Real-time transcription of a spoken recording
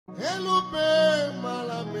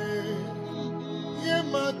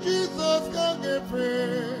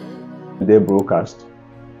Today broadcast.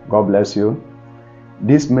 God bless you.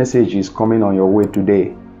 This message is coming on your way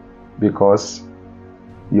today because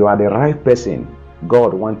you are the right person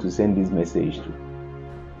God wants to send this message to.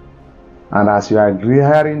 And as you are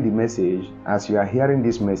hearing the message, as you are hearing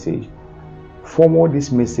this message, forward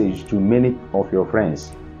this message to many of your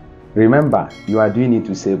friends. Remember, you are doing it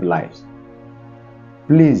to save lives.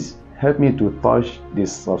 Please help me to touch the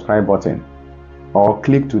subscribe button or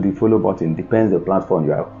click to the follow button, depends the platform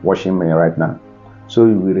you are watching me right now. So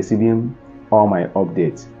you will be receiving all my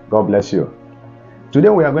updates. God bless you. Today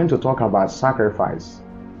we are going to talk about sacrifice.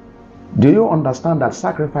 Do you understand that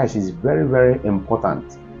sacrifice is very, very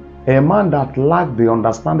important? A man that lacks the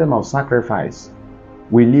understanding of sacrifice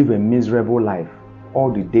will live a miserable life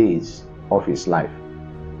all the days of his life.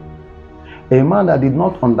 A man that did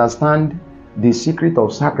not understand the secret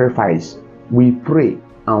of sacrifice will pray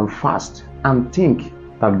and fast and think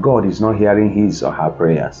that God is not hearing his or her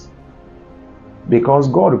prayers. Because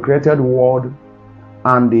God created the world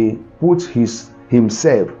and he put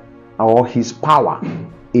himself or his power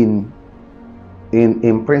in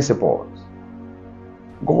principles.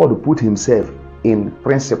 God put himself in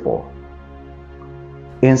principle.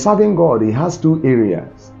 In serving God, he has two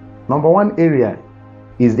areas. Number one area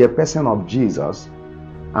is the person of Jesus,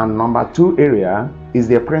 and number two area is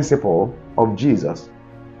the principle of Jesus.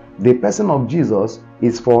 The person of Jesus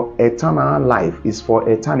is for eternal life, is for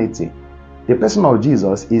eternity. The person of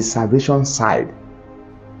Jesus is salvation side.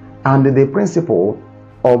 And the principle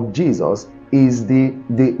of Jesus is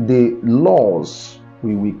the laws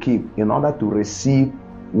we will keep in order to receive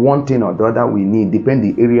one thing or the other we need,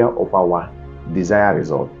 depending the area of our desired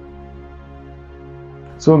result.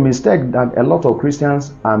 So mistake that a lot of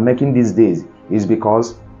Christians are making these days is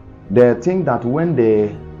because they think that when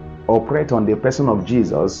they operate on the person of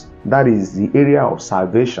Jesus, that is the area of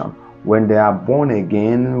salvation. When they are born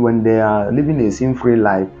again, when they are living a sin-free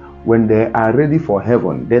life, when they are ready for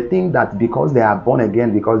heaven, they think that because they are born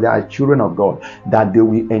again, because they are children of God, that they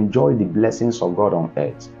will enjoy the blessings of God on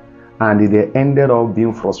earth. And they ended up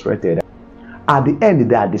being frustrated. At the end,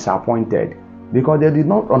 they are disappointed because they did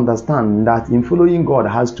not understand that in following God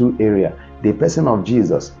has two areas. The person of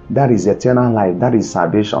Jesus, that is eternal life, that is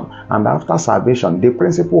salvation. And after salvation, the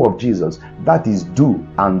principle of Jesus, that is do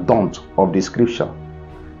and don't of the scripture.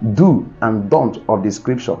 Do and don't of the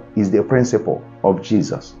scripture is the principle of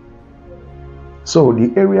Jesus. So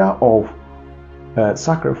the area of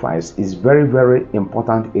sacrifice is very, very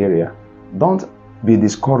important area. Don't be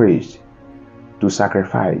discouraged to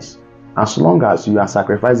sacrifice. As long as you are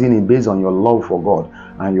sacrificing it based on your love for God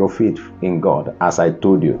and your faith in God, as I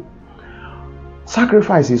told you.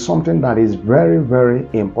 Sacrifice is something that is very, very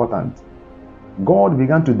important. God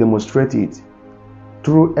began to demonstrate it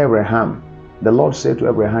through Abraham. The Lord said to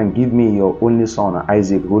Abraham, "Give me your only son,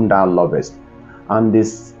 Isaac, whom thou lovest." And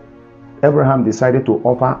Abraham decided to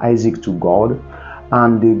offer Isaac to God.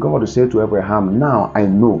 And God said to Abraham, "Now I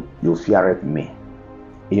know you feareth me."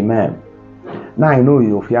 Amen. Now I know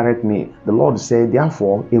you feareth me. The Lord said,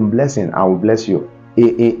 "Therefore, in blessing, I will bless you.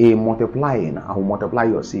 In multiplying, I will multiply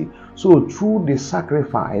your seed." So through the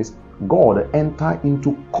sacrifice, God entered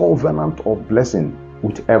into covenant of blessing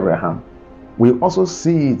with Abraham. We also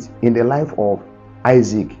see it in the life of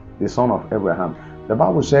Isaac, the son of Abraham. The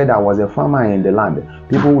Bible said there was a famine in the land.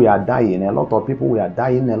 People were dying. A lot of people were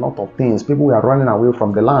dying. A lot of things. People were running away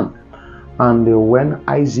from the land. And when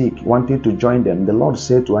Isaac wanted to join them, the Lord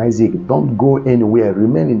said to Isaac, "Don't go anywhere.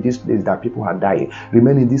 Remain in this place that people are dying.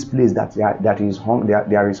 Remain in this place that there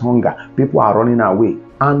is hunger. People are running away."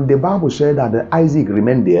 And the Bible said that Isaac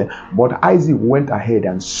remained there, but Isaac went ahead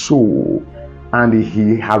and sowed, and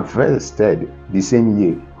he harvested the same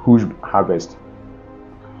year, huge harvest.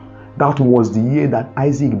 That was the year that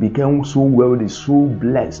Isaac became so wealthy, so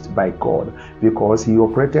blessed by God, because he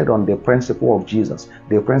operated on the principle of Jesus,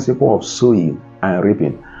 the principle of sowing and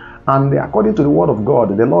reaping. And according to the word of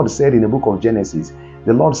God, the Lord said in the book of Genesis,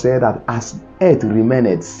 the Lord said that as earth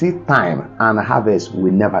remaineth, seed time and harvest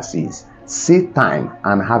will never cease. Seed time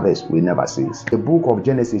and harvest will never cease. The book of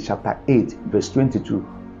Genesis chapter 8 verse 22.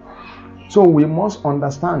 So we must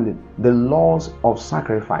understand the laws of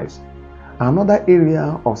sacrifice. Another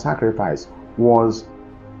area of sacrifice was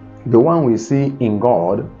the one we see in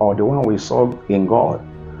God, or the one we saw in God.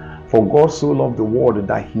 For God so loved the world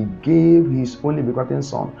that he gave his only begotten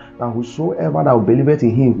Son, that whosoever that believeth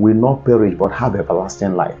in him will not perish but have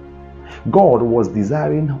everlasting life. God was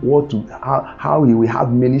desiring how he will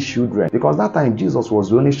have many children, because that time Jesus was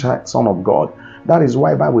the only son of God. That is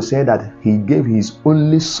why the Bible said that he gave his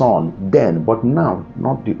only son then, but now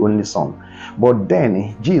not the only son. But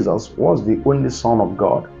then Jesus was the only son of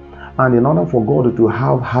God. And in order for God to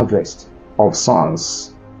have harvest of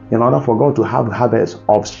sons, in order for God to have harvest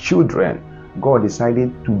of children, God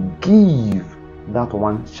decided to give that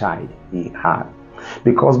one child he had.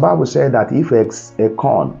 Because the Bible said that if a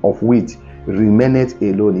corn of wheat remaineth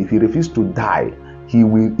alone, if he refused to die,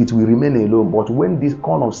 it will remain alone. But when this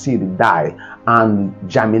corn of seed die and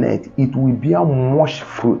germinate, it will bear much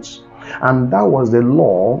fruit. And that was the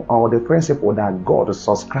law or the principle that God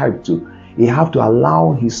subscribed to. He had to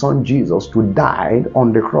allow his son Jesus to die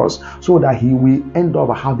on the cross so that he will end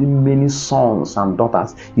up having many sons and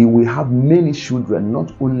daughters. He will have many children,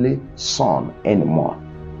 not only son anymore.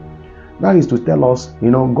 That is to tell us,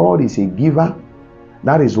 God is a giver.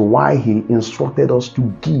 That is why he instructed us to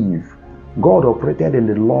give. God operated in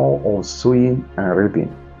the law of sowing and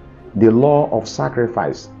reaping, the law of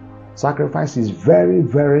sacrifice. Sacrifice is very,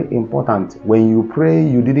 very important. When you pray,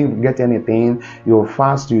 you didn't get anything. You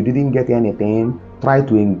fast, you didn't get anything. Try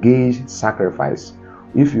to engage sacrifice.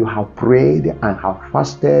 If you have prayed and have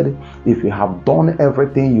fasted, if you have done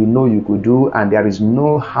everything you know you could do, and there is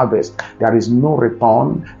no harvest, there is no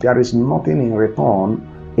return, there is nothing in return,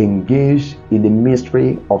 engage in the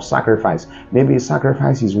mystery of sacrifice. Maybe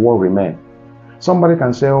sacrifice is what remains. Somebody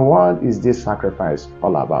can say, what is this sacrifice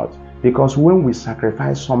all about? Because when we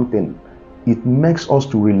sacrifice something, it makes us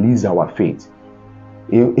to release our faith.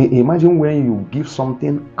 Imagine when you give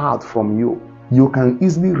something out from you, you can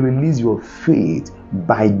easily release your faith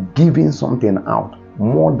by giving something out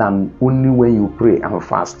more than only when you pray and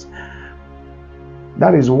fast.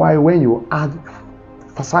 That is why when you add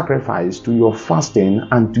sacrifice to your fasting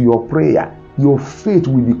and to your prayer, your faith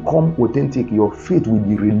will become authentic, your faith will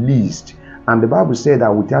be released. And the Bible said that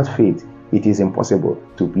without faith, it is impossible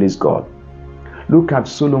to please God. Look at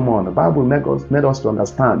Solomon. The Bible made us to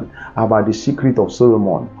understand about the secret of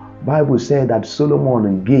Solomon. The Bible said that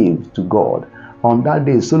Solomon gave to God. On that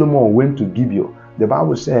day, Solomon went to Gibeon. The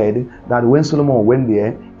Bible said that when Solomon went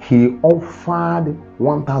there, he offered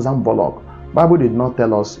 1,000 bullocks. The Bible did not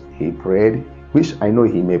tell us he prayed, which I know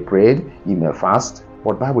he may prayed, he may fast,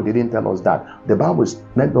 but the Bible didn't tell us that. The Bible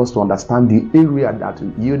made us to understand the area that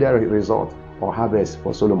yielded a result or harvest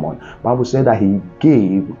for Solomon. The Bible said that he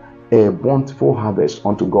gave a bountiful harvest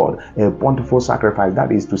unto God, a bountiful sacrifice.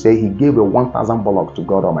 That is to say, he gave a 1,000 bullocks to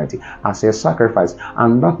God Almighty as a sacrifice.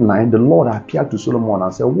 And that night, the Lord appeared to Solomon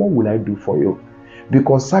and said, what will I do for you?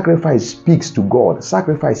 Because sacrifice speaks to God.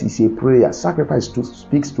 Sacrifice is a prayer. Sacrifice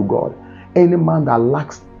speaks to God. Any man that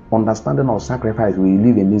lacks understanding of sacrifice will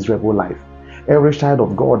live a miserable life. Every child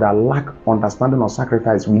of God that lacks understanding of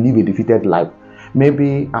sacrifice will live a defeated life.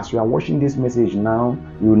 Maybe as you are watching this message now,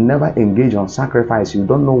 you never engage on sacrifice. You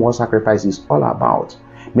don't know what sacrifice is all about.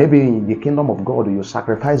 Maybe in the kingdom of God, you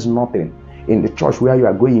sacrifice nothing. In the church where you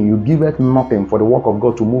are going, you give it nothing for the work of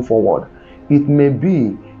God to move forward. It may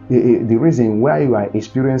be the reason why you are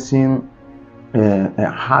experiencing a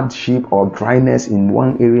hardship or dryness in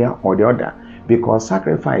one area or the other, because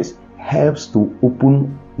sacrifice helps to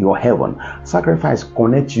open your heaven. Sacrifice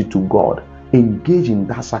connects you to God. Engage in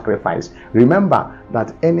that sacrifice. Remember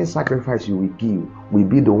that any sacrifice you will give will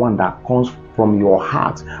be the one that comes from your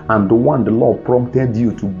heart and the one the Lord prompted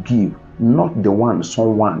you to give, not the one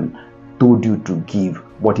someone told you to give,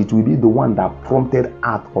 but it will be the one that prompted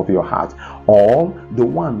out of your heart, or the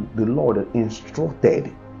one the Lord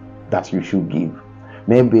instructed that you should give.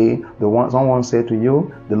 Maybe someone said to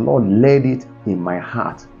you, the Lord laid it in my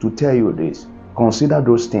heart to tell you this. Consider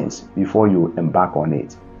those things before you embark on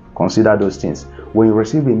it. Consider those things. When you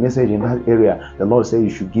receive a message in that area, the Lord says you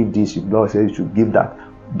should give this, the Lord says you should give that.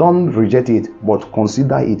 Don't reject it, but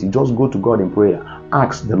consider it. Just go to God in prayer.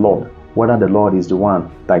 Ask the Lord whether the Lord is the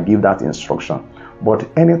one that give that instruction. But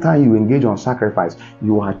anytime you engage on sacrifice,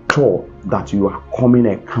 you are sure that you are coming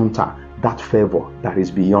encounter that favor that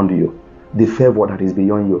is beyond you. The favor that is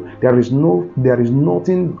beyond you. There is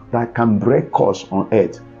nothing that can break us on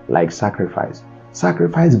earth like sacrifice.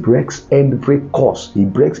 Sacrifice breaks every curse.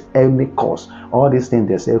 It breaks any curse. All these things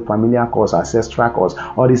they say familiar curse, ancestral curse.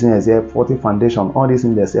 All these things they say faulty foundation. All these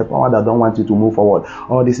things they say power that don't want you to move forward.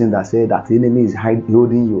 All these things that say that the enemy is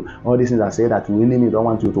holding you. All these things that say that the enemy don't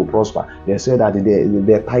want you to prosper. They say that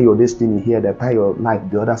they tie your destiny here. They tie your life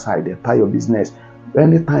the other side. They tie your business.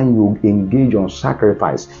 Anytime you engage on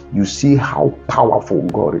sacrifice, you see how powerful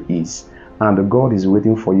God is. And God is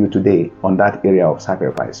waiting for you today on that area of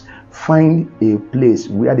sacrifice. Find a place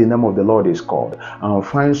where the name of the Lord is called, and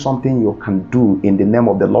find something you can do in the name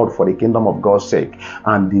of the Lord for the kingdom of God's sake.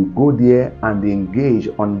 And you go there and engage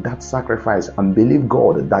on that sacrifice and believe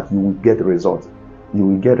God that you will get a result. You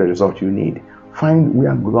will get a result you need. Find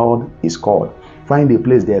where God is called. Find a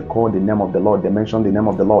place they call the name of the Lord. They mention the name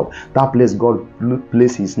of the Lord. That place God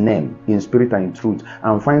place his name in spirit and in truth.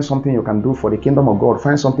 And find something you can do for the kingdom of God.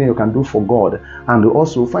 Find something you can do for God. And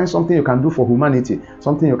also find something you can do for humanity.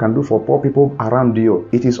 Something you can do for poor people around you.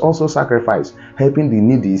 It is also sacrifice. Helping the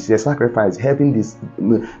needy is a sacrifice. Helping this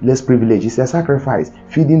less privileged is a sacrifice.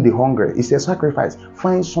 Feeding the hungry is a sacrifice.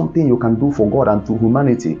 Find something you can do for God and to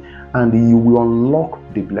humanity, and you will unlock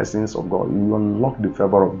the blessings of God. You will unlock the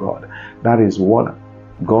favor of God. That is what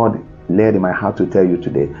God laid in my heart to tell you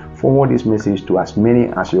today. Forward this message to as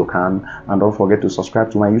many as you can, and don't forget to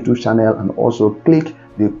subscribe to my YouTube channel, and also click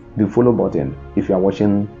the follow button if you are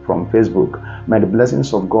watching from Facebook. May the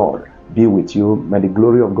blessings of God be with you. May the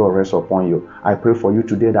glory of God rest upon you. I pray for you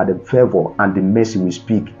today that the favor and the mercy will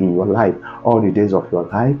speak in your life all the days of your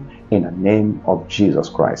life, in the name of Jesus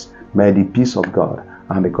Christ. May the peace of God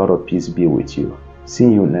and the God of peace be with you. See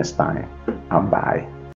you next time, and bye.